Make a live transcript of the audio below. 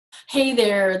Hey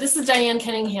there, this is Diane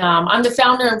Cunningham. I'm the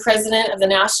founder and president of the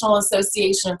National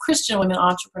Association of Christian Women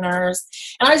Entrepreneurs.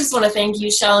 And I just want to thank you,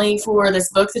 Shelley, for this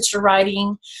book that you're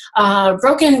writing.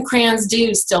 Broken crayons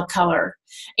do still color.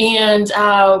 And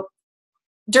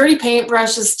dirty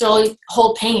paintbrushes still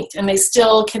hold paint, and they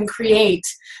still can create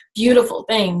beautiful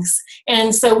things.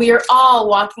 And so we are all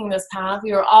walking this path.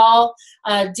 We are all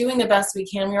doing the best we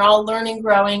can. We're all learning,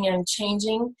 growing, and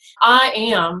changing. I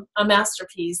am a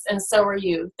masterpiece, and so are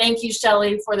you. Thank you,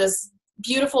 Shelley, for this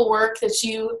beautiful work that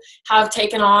you have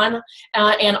taken on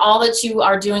and all that you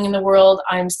are doing in the world.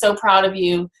 I'm so proud of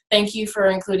you. Thank you for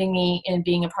including me in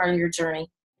being a part of your journey.